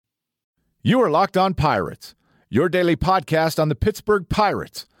You are Locked On Pirates, your daily podcast on the Pittsburgh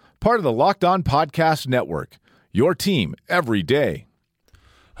Pirates, part of the Locked On Podcast Network, your team every day.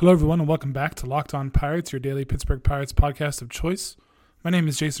 Hello, everyone, and welcome back to Locked On Pirates, your daily Pittsburgh Pirates podcast of choice. My name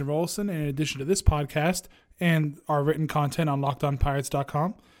is Jason Rollison, and in addition to this podcast and our written content on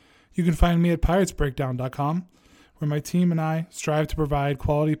LockedOnPirates.com, you can find me at PiratesBreakdown.com, where my team and I strive to provide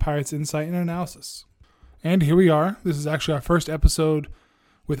quality Pirates insight and analysis. And here we are. This is actually our first episode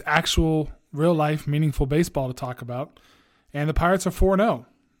with actual, real-life, meaningful baseball to talk about. And the Pirates are 4-0.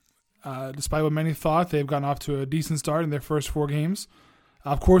 Despite what many thought, they've gotten off to a decent start in their first 4 games.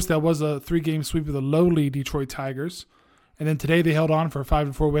 Of course, that was a 3-game sweep of the lowly Detroit Tigers. And then today they held on for a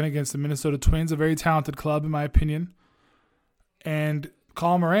 5-4 win against the Minnesota Twins, a very talented club, in my opinion. And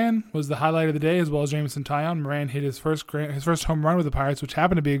Colin Moran was the highlight of the day, as well as Jameson Taillon. Moran hit his first home run with the Pirates, which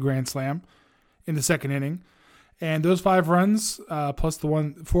happened to be a grand slam in the second inning. And those 5 runs, plus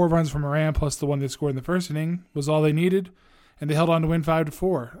the 4 runs from Moran, plus the one they scored in the first inning, was all they needed. And they held on to win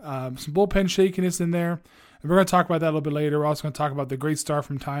 5-4. Some bullpen shakiness in there. And we're going to talk about that a little bit later. We're also going to talk about the great start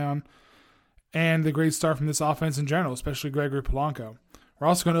from Taillon and the great start from this offense in general, especially Gregory Polanco. We're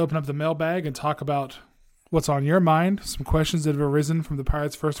also going to open up the mailbag and talk about what's on your mind, some questions that have arisen from the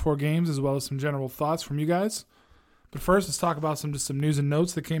Pirates' first 4 games, as well as some general thoughts from you guys. But first, let's talk about some news and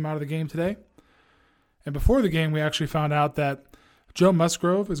notes that came out of the game today. And before the game, we actually found out that Joe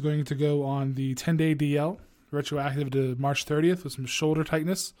Musgrove is going to go on the 10-day DL, retroactive to March 30th, with some shoulder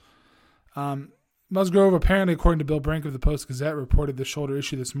tightness. Musgrove, apparently, according to Bill Brink of the Post-Gazette, reported the shoulder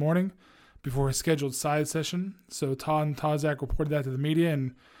issue this morning before his scheduled side session. So Todd and Tozak reported that to the media,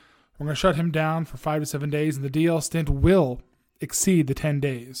 and we're going to shut him down for 5 to 7 days, and the DL stint will exceed the 10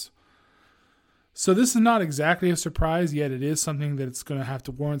 days. So this is not exactly a surprise, yet it is something that it's going to have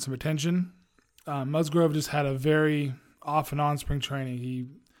to warrant some attention. Musgrove just had a very off and on spring training. He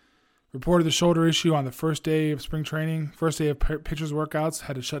reported the shoulder issue on the first day of spring training, first day of pitchers' workouts,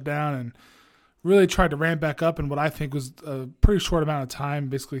 had to shut down and really tried to ramp back up in what I think was a pretty short amount of time,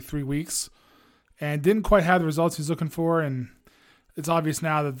 basically 3 weeks, and didn't quite have the results he was looking for. And it's obvious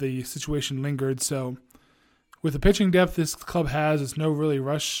now that the situation lingered. So with the pitching depth this club has, there's no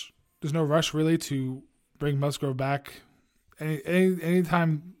rush really to bring Musgrove back any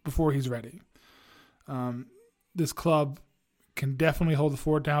time before he's ready. This club can definitely hold the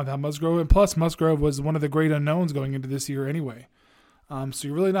fort down without Musgrove. And plus, Musgrove was one of the great unknowns going into this year anyway. So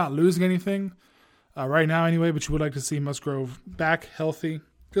you're really not losing anything right now anyway, but you would like to see Musgrove back healthy,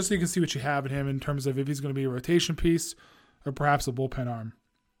 just so you can see what you have in him in terms of if he's going to be a rotation piece or perhaps a bullpen arm.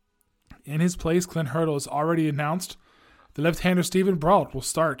 In his place, Clint Hurdle has already announced the left-hander Steven Brault will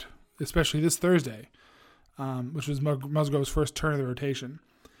start, especially this Thursday, which was Musgrove's first turn of the rotation.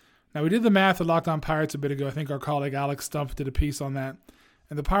 Now, we did the math at Locked On Pirates a bit ago. I think our colleague Alex Stumpf did a piece on that.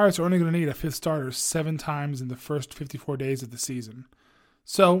 And the Pirates are only going to need a 5th starter 7 times in the first 54 days of the season.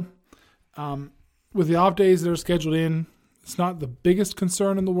 So, with the off days that are scheduled in, it's not the biggest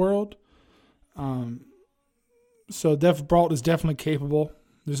concern in the world. So Brault is definitely capable.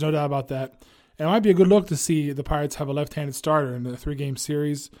 There's no doubt about that. And it might be a good look to see the Pirates have a left-handed starter in the 3-game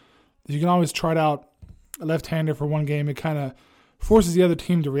series. You can always trot out a left-hander for one game. It kind of forces the other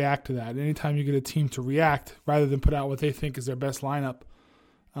team to react to that. Anytime you get a team to react rather than put out what they think is their best lineup,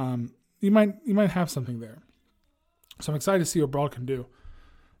 you might have something there. So I'm excited to see what Brault can do.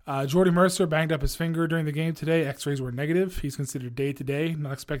 Jordy Mercer banged up his finger during the game today. X-rays were negative. He's considered day-to-day,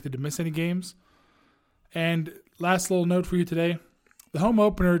 not expected to miss any games. And last little note for you today. The home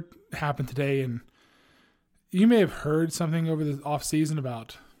opener happened today, and you may have heard something over the offseason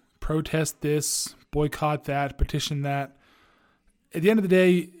about protest this, boycott that, petition that. At the end of the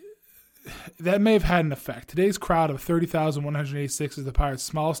day, that may have had an effect. Today's crowd of 30,186 is the Pirates'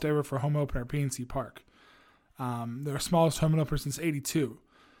 smallest ever for home opener at PNC Park. Their smallest home opener since '82.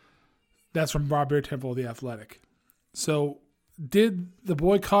 That's from Rob Beartemple of The Athletic. So, did the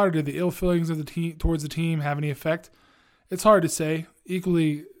boycott or did the ill feelings of the team towards the team have any effect? It's hard to say.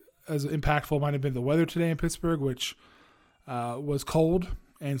 Equally as impactful might have been the weather today in Pittsburgh, which was cold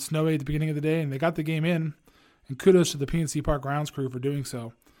and snowy at the beginning of the day, and they got the game in. And kudos to the PNC Park grounds crew for doing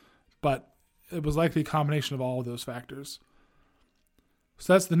so. But it was likely a combination of all of those factors.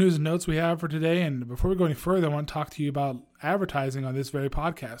 So that's the news and notes we have for today. And before we go any further, I want to talk to you about advertising on this very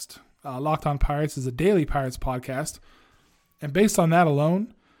podcast. Locked On Pirates is a daily Pirates podcast. And based on that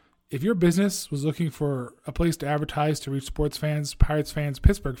alone, if your business was looking for a place to advertise to reach sports fans, Pirates fans,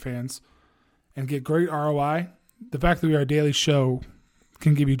 Pittsburgh fans, and get great ROI, the fact that we are a daily show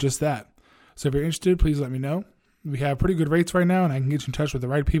can give you just that. So if you're interested, please let me know. We have pretty good rates right now, and I can get you in touch with the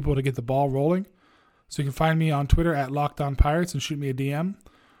right people to get the ball rolling. So you can find me on Twitter at LockedOnPirates and shoot me a DM.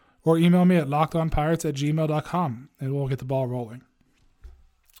 or email me at lockedonpirates@gmail.com, and we'll get the ball rolling.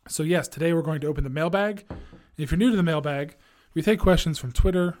 So yes, today we're going to open the mailbag. If you're new to the mailbag, we take questions from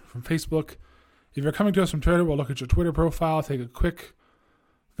Twitter, from Facebook. If you're coming to us from Twitter, we'll look at your Twitter profile, take a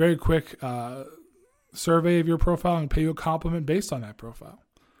very quick survey of your profile, and pay you a compliment based on that profile.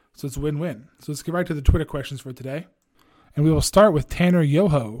 So it's win-win. So let's get right to the Twitter questions for today. And we will start with Tanner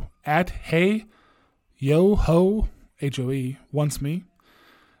Yoho at Hey Yoho, H-O-E, wants me.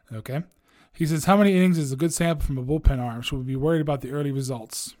 Okay. He says, how many innings is a good sample from a bullpen arm? Should we be worried about the early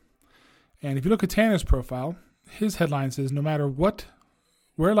results? And if you look at Tanner's profile, his headline says, no matter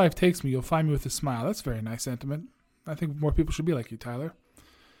where life takes me, you'll find me with a smile. That's a very nice sentiment. I think more people should be like you, Tyler.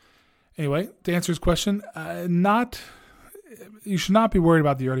 Anyway, to answer his question, you should not be worried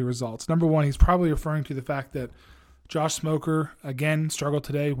about the early results. Number one, he's probably referring to the fact that Josh Smoker, again, struggled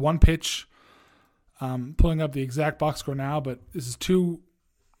today. One pitch, pulling up the exact box score now, but this is two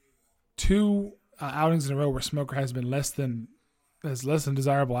outings in a row where Smoker has been less than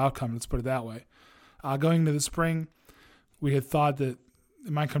desirable outcome. Let's put it that way. Going into the spring, we had thought that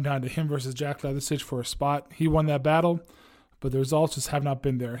it might come down to him versus Jack Leathers for a spot. He won that battle, but the results just have not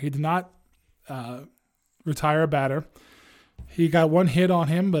been there. He did not retire a batter. He got one hit on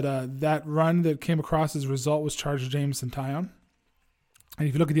him, but that run that came across as a result was charged to Jameson Taillon. And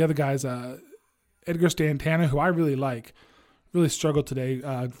if you look at the other guys, Edgar Santana, who I really like, really struggled today.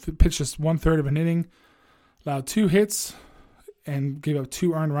 Pitched just 1/3 of an inning, allowed 2 hits, and gave up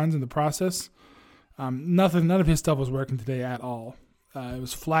 2 earned runs in the process. None of his stuff was working today at all. It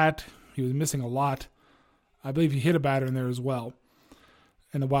was flat. He was missing a lot. I believe he hit a batter in there as well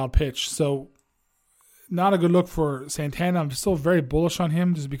in the wild pitch. So not a good look for Santana. I'm still very bullish on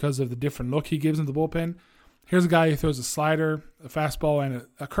him just because of the different look he gives in the bullpen. Here's a guy who throws a slider, a fastball, and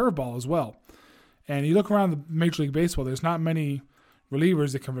a curveball as well. And you look around the Major League Baseball, there's not many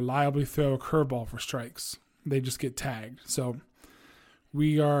relievers that can reliably throw a curveball for strikes. They just get tagged. So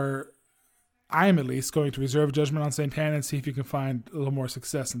I am at least going to reserve judgment on Santana and see if you can find a little more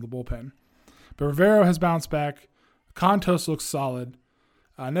success in the bullpen. But Rivero has bounced back. Contos looks solid.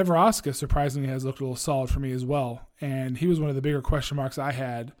 Nebraska, surprisingly, has looked a little solid for me as well. And he was one of the bigger question marks I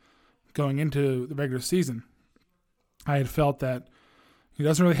had going into the regular season. I had felt that he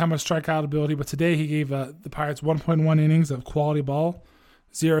doesn't really have much strikeout ability, but today he gave the Pirates 1.1 innings of quality ball,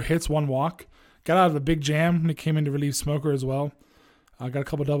 0 hits, 1 walk. Got out of a big jam when he came in to relieve Smoker as well. Got a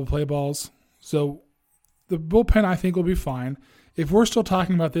couple double play balls. So the bullpen, I think, will be fine. If we're still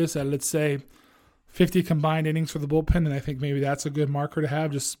talking about this at, let's say, 50 combined innings for the bullpen, then I think maybe that's a good marker to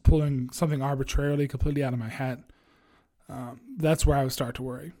have, just pulling something arbitrarily completely out of my hat. That's where I would start to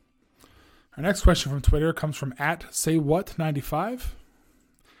worry. Our next question from Twitter comes from @SayWhat95.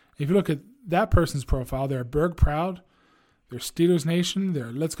 If you look at that person's profile, they're Berg Proud, they're Steelers Nation,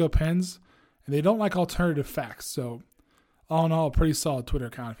 they're Let's Go Pens, and they don't like alternative facts. So all in all, a pretty solid Twitter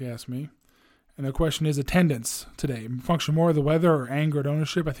account if you ask me. And the question is attendance today. Function more of the weather or anger at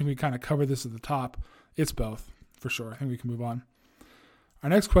ownership? I think we kind of covered this at the top. It's both, for sure. I think we can move on. Our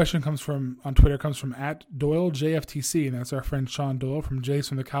next question on Twitter comes from @DoyleJFTC, and that's our friend Sean Doyle from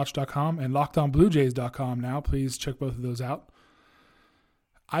jaysfromthecouch.com and LockedOnBlueJays.com now. Please check both of those out.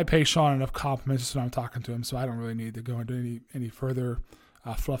 I pay Sean enough compliments just when I'm talking to him, so I don't really need to go into any further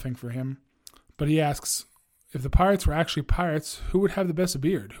fluffing for him. But he asks, if the Pirates were actually Pirates, who would have the best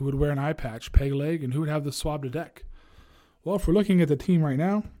beard? Who would wear an eye patch, peg leg, and who would have the swab to deck? Well, if we're looking at the team right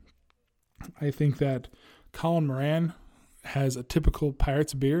now, I think that Colin Moran has a typical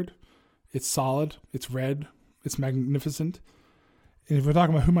Pirates beard. It's solid, it's red, it's magnificent. And if we're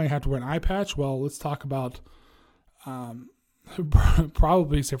talking about who might have to wear an eye patch, well, let's talk about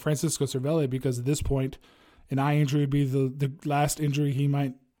probably San Francisco Cervelli, because at this point, an eye injury would be the last injury he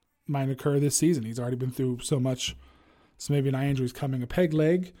might occur this season. He's already been through so much, so maybe an eye injury is coming. A peg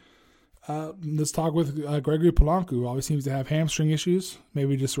leg. Let's talk with Gregory Polanco, who always seems to have hamstring issues.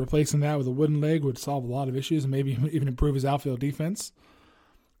 Maybe just replacing that with a wooden leg would solve a lot of issues and maybe even improve his outfield defense.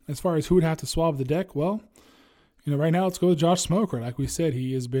 As far as who would have to swab the deck, well, right now let's go with Josh Smoker. Like we said,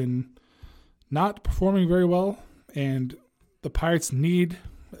 he has been not performing very well, and the Pirates need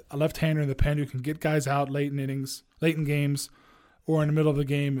a left-hander in the pen who can get guys out late in games, or in the middle of the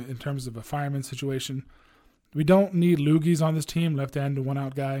game in terms of a fireman situation. We don't need loogies on this team, left-hand and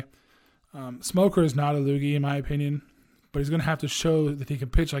one-out guy. Smoker is not a loogie, in my opinion, but he's going to have to show that he can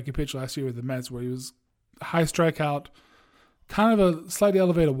pitch like he pitched last year with the Mets, where he was a high strikeout, kind of a slightly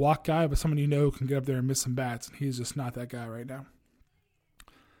elevated walk guy, but someone who can get up there and miss some bats, and he's just not that guy right now.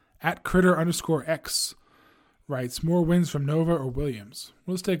 @Critter_X writes, more wins from Nova or Williams?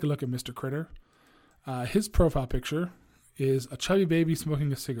 Well, let's take a look at Mr. Critter. His profile picture is a chubby baby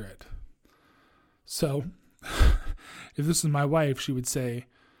smoking a cigarette. So if this was my wife, she would say,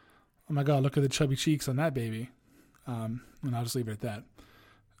 oh my God, look at the chubby cheeks on that baby. And I'll just leave it at that.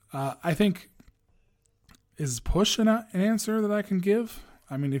 I think, is push an answer that I can give?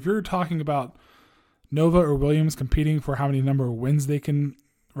 I mean, if you're talking about Nova or Williams competing for how many number of wins they can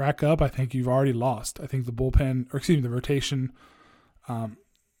rack up, I think you've already lost. I think the rotation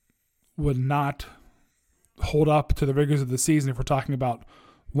would not hold up to the rigors of the season if we're talking about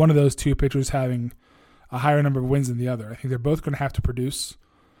one of those two pitchers having a higher number of wins than the other. I think they're both going to have to produce,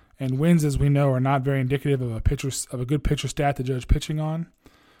 and wins, as we know, are not very indicative of a good pitcher stat to judge pitching on.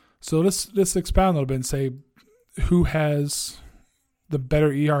 So let's expound a little bit and say who has the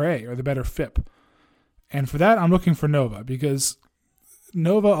better ERA or the better FIP. And for that, I'm looking for Nova, because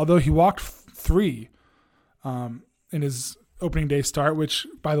Nova, although he walked 3 in his opening day start, which,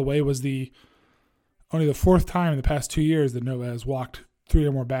 by the way, was only the 4th time in the past 2 years that Nova has walked 3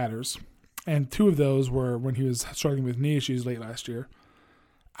 or more batters, and 2 of those were when he was struggling with knee issues late last year.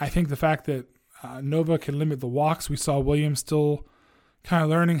 I think the fact that Nova can limit the walks, we saw Williams still kind of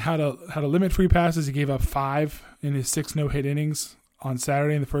learning how to limit free passes. He gave up 5 in his 6 no-hit innings on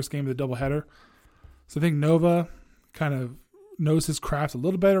Saturday in the first game of the doubleheader. So I think Nova kind of knows his craft a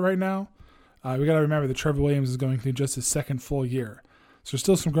little better right now. We got to remember that Trevor Williams is going through just his 2nd full year. So there's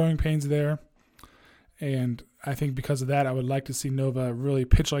still some growing pains there. And I think because of that, I would like to see Nova really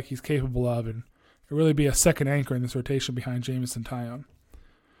pitch like he's capable of and really be a second anchor in this rotation behind Jameson Taillon.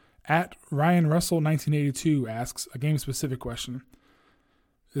 At Ryan Russell 1982 asks a game-specific question.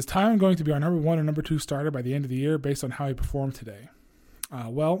 Is Taillon going to be our number 1 or number 2 starter by the end of the year based on how he performed today?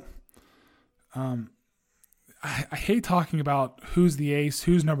 I hate talking about who's the ace,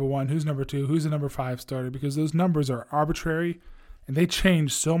 who's number 1, who's number 2, who's the number 5 starter, because those numbers are arbitrary and they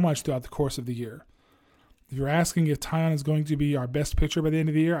change so much throughout the course of the year. If you're asking if Taillon is going to be our best pitcher by the end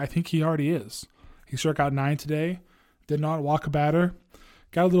of the year, I think he already is. He struck out 9 today, did not walk a batter,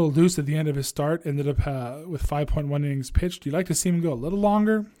 got a little loose at the end of his start, ended up with 5.1 innings pitched. You'd like to see him go a little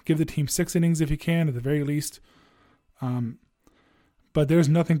longer, give the team 6 innings if you can, at the very least. But there's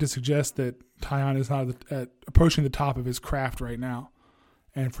nothing to suggest that Taillon is not approaching the top of his craft right now.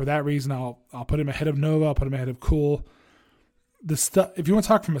 And for that reason, I'll put him ahead of Nova. I'll put him ahead of Cool. If you want to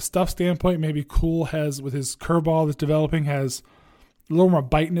talk from a stuff standpoint, maybe Cool has, with his curveball that's developing, has a little more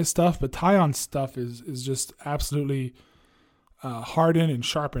bite in his stuff. But Taillon's stuff is just absolutely hardened and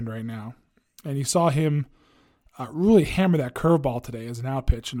sharpened right now. And you saw him really hammer that curveball today as an out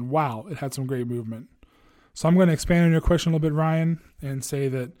pitch. And wow, it had some great movement. So I'm going to expand on your question a little bit, Ryan, and say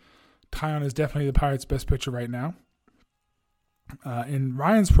that Taillon is definitely the Pirates' best pitcher right now. In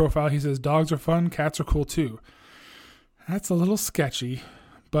Ryan's profile, he says, dogs are fun, cats are cool too. That's a little sketchy,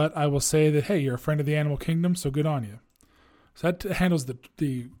 but I will say that, hey, you're a friend of the animal kingdom, so good on you. So that handles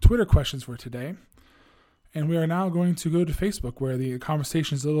the Twitter questions for today. And we are now going to go to Facebook, where the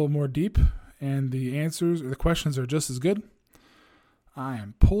conversation is a little more deep and the answers or the questions are just as good. I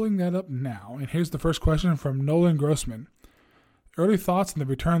am pulling that up now. And here's the first question from Nolan Grossman. Early thoughts on the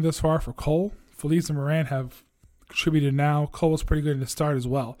return thus far for Cole? Feliz and Moran have contributed now. Cole was pretty good in the start as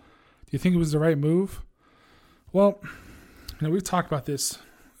well. Do you think it was the right move? Well, we've talked about this,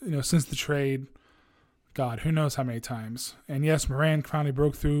 since the trade. God, who knows how many times. And yes, Moran finally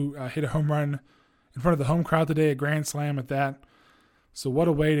broke through, hit a home run in front of the home crowd today, a grand slam at that. So what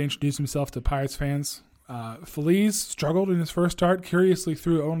a way to introduce himself to Pirates fans. Feliz struggled in his first start, curiously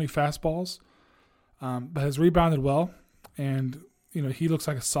threw only fastballs, but has rebounded well. And, he looks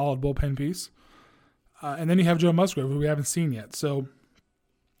like a solid bullpen piece. And then you have Joe Musgrove, who we haven't seen yet. So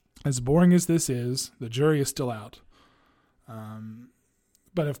as boring as this is, the jury is still out.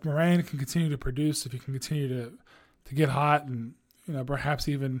 But if Moran can continue to produce, if he can continue to get hot and, perhaps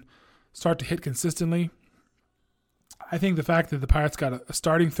even start to hit consistently, I think the fact that the Pirates got a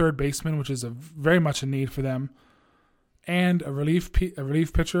starting third baseman, which is very much a need for them, and a relief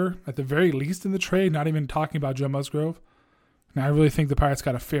pitcher at the very least in the trade, not even talking about Joe Musgrove. Now, I really think the Pirates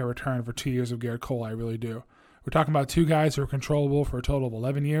got a fair return for 2 years of Garrett Cole. I really do. We're talking about 2 guys who are controllable for a total of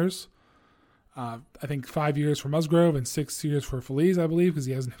 11 years. I think 5 years for Musgrove and 6 years for Feliz, I believe, because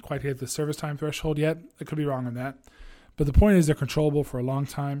he hasn't quite hit the service time threshold yet. I could be wrong on that. But the point is they're controllable for a long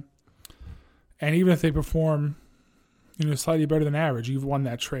time. And even if they perform slightly better than average, you've won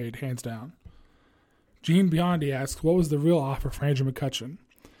that trade, hands down. Gene Biondi asks, what was the real offer for Andrew McCutchen?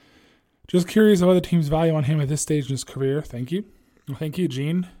 Just curious of other teams' value on him at this stage in his career. Thank you. Well, thank you,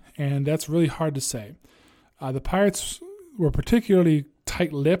 Gene. And that's really hard to say. The Pirates were particularly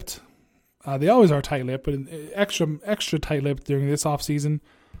tight-lipped. They always are tight-lipped, but extra tight-lipped during this offseason.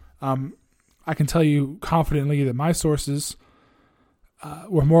 I can tell you confidently that my sources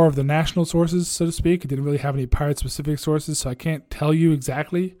were more of the national sources, so to speak. It didn't really have any Pirate-specific sources, so I can't tell you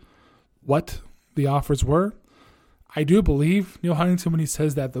exactly what the offers were. I do believe Neil Huntington when he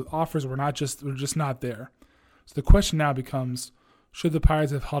says that the offers were just not there. So the question now becomes, should the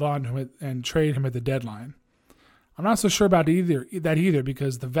Pirates have held on to him and traded him at the deadline? I'm not so sure about that either,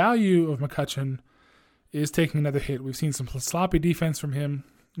 because the value of McCutchen is taking another hit. We've seen some sloppy defense from him.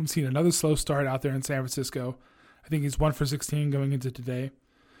 We've seen another slow start out there in San Francisco. I think he's 1 for 16 going into today.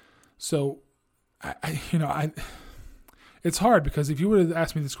 So, it's hard, because if you would have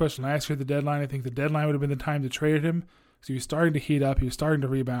asked me this question last year at the deadline, I think the deadline would have been the time to trade him. So he was starting to heat up. He was starting to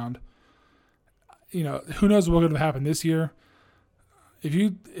rebound. Who knows what would have happened this year?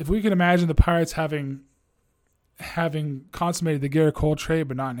 If we can imagine the Pirates having consummated the Gerrit Cole trade,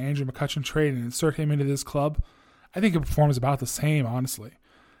 but not an Andrew McCutchen trade, and insert him into this club, I think it performs about the same, honestly.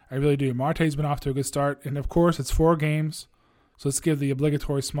 I really do. Marte's been off to a good start, and of course it's 4 games, so let's give the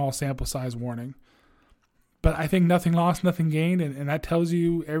obligatory small sample size warning. But I think nothing lost, nothing gained, and that tells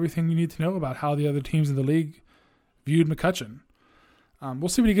you everything you need to know about how the other teams in the league viewed McCutchen. We'll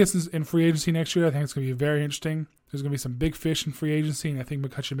see what he gets in free agency next year. I think it's going to be very interesting. There's going to be some big fish in free agency, and I think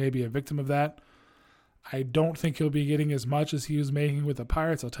McCutchen may be a victim of that. I don't think he'll be getting as much as he was making with the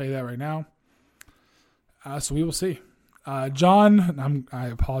Pirates. I'll tell you that right now. So we will see. John, I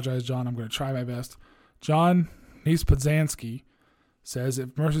apologize, John. I'm going to try my best. John Niespodzansky says,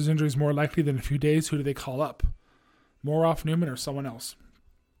 if Mercer's injury is more likely than a few days, who do they call up? Moroff, Newman, or someone else?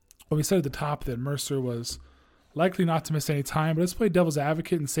 Well, we said at the top that Mercer was likely not to miss any time, but let's play devil's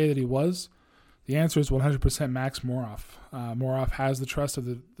advocate and say that he was. The answer is 100% Max Moroff. Moroff has the trust of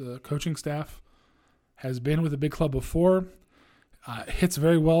the coaching staff, has been with a big club before, hits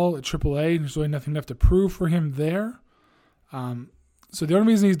very well at AAA. There's really nothing left to prove for him there. So the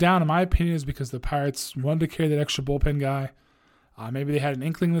only reason he's down, in my opinion, is because the Pirates wanted to carry that extra bullpen guy. Maybe they had an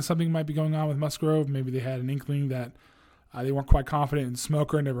inkling that something might be going on with Musgrove. Maybe they had an inkling that they weren't quite confident in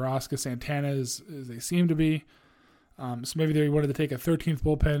Smoker and Nebraska Santana as they seem to be. So maybe they wanted to take a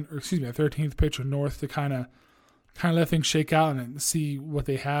 13th pitcher north to kind of let things shake out and see what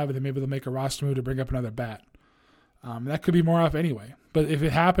they have, and then maybe they'll make a roster move to bring up another bat. That could be Moroff anyway. But if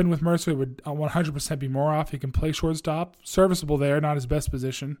it happened with Mercer, it would 100% be Moroff. He can play shortstop, serviceable there, not his best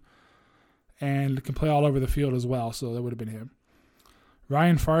position, and can play all over the field as well, so that would have been him.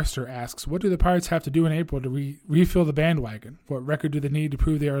 Ryan Farster asks, what do the Pirates have to do in April to refill the bandwagon? What record do they need to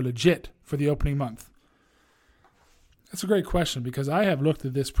prove they are legit for the opening month? That's a great question, because I have looked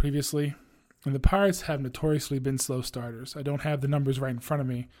at this previously, and the Pirates have notoriously been slow starters. I don't have the numbers right in front of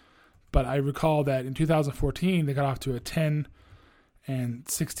me, but I recall that in 2014 they got off to a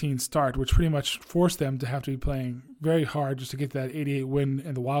 10-16 start, which pretty much forced them to have to be playing very hard just to get that 88 win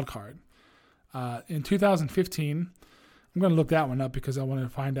in the wild card. In 2015, I'm going to look that one up because I wanted to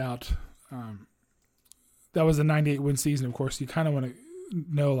find out. That was a 98 win season. Of course, you kind of want to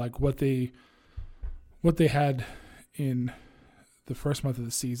know like what they had in the first month of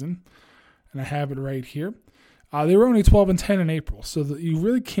the season, and I have it right here. They were only 12-10 in April, so that you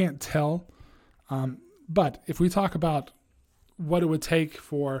really can't tell. But if we talk about what kind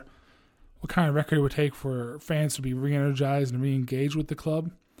of record it would take for fans to be re-energized and re-engaged with the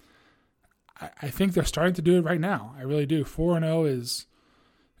club, I think they're starting to do it right now. I really do. 4-0 is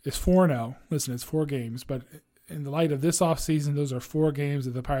 4-0. Listen, it's 4 games, but in the light of this offseason, those are 4 games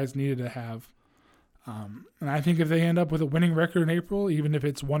that the Pirates needed to have. And I think if they end up with a winning record in April, even if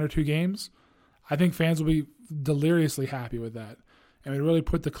it's 1 or 2 games, I think fans will be deliriously happy with that. And it really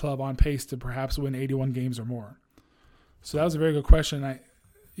put the club on pace to perhaps win 81 games or more. So that was a very good question.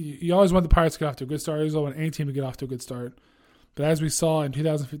 You always want the Pirates to get off to a good start. You always want any team to get off to a good start. But as we saw in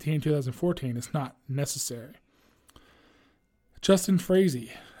 2015, 2014, it's not necessary. Justin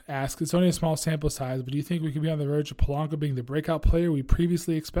Frazee asks, it's only a small sample size, but do you think we could be on the verge of Polanco being the breakout player we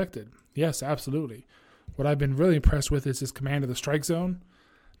previously expected? Yes, absolutely. What I've been really impressed with is his command of the strike zone.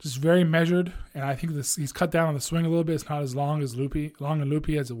 Just very measured, and I think he's cut down on the swing a little bit. It's not as long and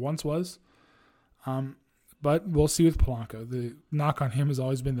loopy as it once was. But we'll see with Polanco. The knock on him has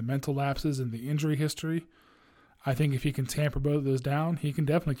always been the mental lapses and the injury history. I think if he can tamper both of those down, he can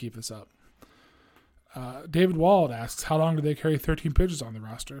definitely keep this up. David Wald asks, how long do they carry 13 pitchers on the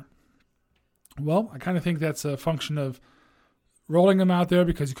roster? Well, I kind of think that's a function of rolling them out there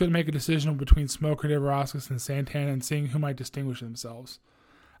because you couldn't make a decision between Smoker, Nebraska, and Santana and seeing who might distinguish themselves.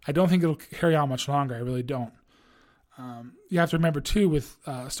 I don't think it'll carry on much longer. I really don't. You have to remember, too, with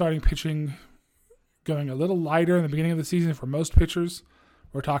starting pitching going a little lighter in the beginning of the season for most pitchers.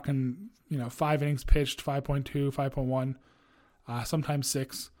 We're talking, 5 innings pitched, 5.2, 5.1, sometimes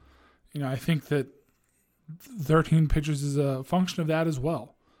 6. I think that 13 pitchers is a function of that as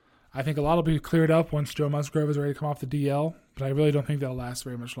well. I think a lot will be cleared up once Joe Musgrove is ready to come off the DL, but I really don't think that'll last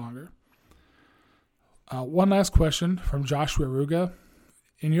very much longer. One last question from Joshua Ruga.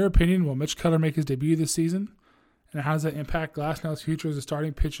 In your opinion, will Mitch Keller make his debut this season? And how does that impact Glasnow's future as a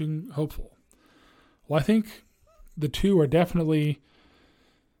starting pitching hopeful? Well, I think the two are definitely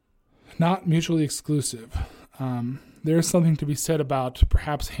not mutually exclusive. There is something to be said about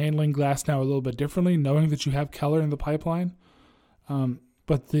perhaps handling Glasnow a little bit differently, knowing that you have Keller in the pipeline.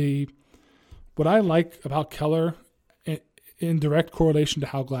 But what I like about Keller, in direct correlation to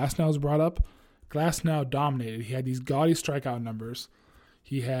how Glasnow was brought up, Glasnow dominated. He had these gaudy strikeout numbers.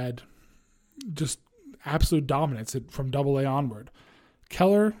 He had just absolute dominance from Double-A onward.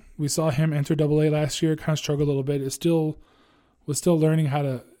 Keller, we saw him enter Double-A last year, kind of struggled a little bit. Was still learning how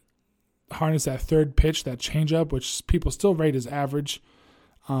to harness that third pitch, that changeup, which people still rate as average.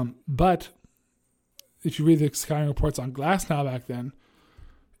 But if you read the scouting reports on Glasnow back then,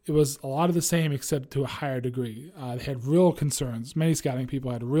 it was a lot of the same except to a higher degree. They had real concerns. Many scouting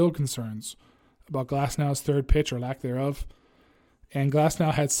people had real concerns about Glasnow's third pitch or lack thereof. And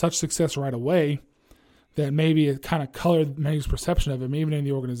Glasnow had such success right away that maybe it kind of colored many's perception of him, even in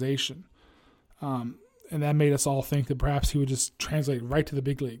the organization. And that made us all think that perhaps he would just translate right to the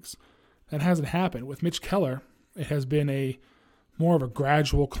big leagues. That hasn't happened. With Mitch Keller, it has been more of a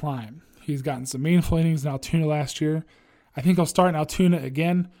gradual climb. He's gotten some meaningful innings in Altoona last year. I think he'll start in Altoona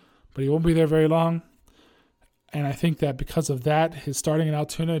again, but he won't be there very long. And I think that because of that, his starting in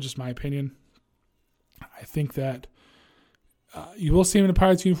Altoona, just my opinion, I think that you will see him in a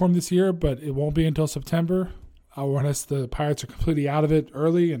Pirates uniform this year, but it won't be until September, unless the Pirates are completely out of it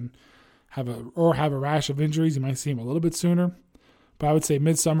early and have a rash of injuries. You might see him a little bit sooner. But I would say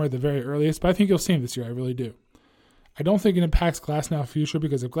midsummer at the very earliest. But I think you'll see him this year. I really do. I don't think it impacts Glasnow's future,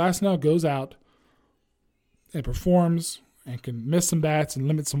 because if Glasnow goes out and performs and can miss some bats and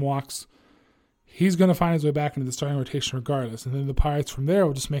limit some walks, he's going to find his way back into the starting rotation regardless. And then the Pirates from there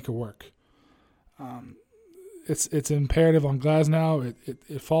will just make it work. It's imperative on Glasnow.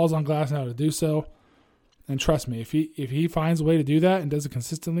 It falls on Glasnow to do so. And trust me, if he finds a way to do that and does it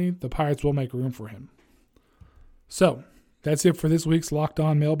consistently, the Pirates will make room for him. So that's it for this week's Locked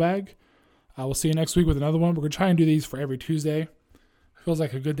On Mailbag. We'll see you next week with another one. We're going to try and do these for every Tuesday. Feels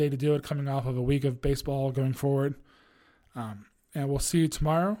like a good day to do it, coming off of a week of baseball going forward. And we'll see you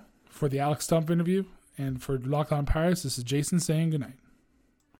tomorrow for the Alex Stumpf interview. And for Locked On Pirates, this is Jason saying goodnight.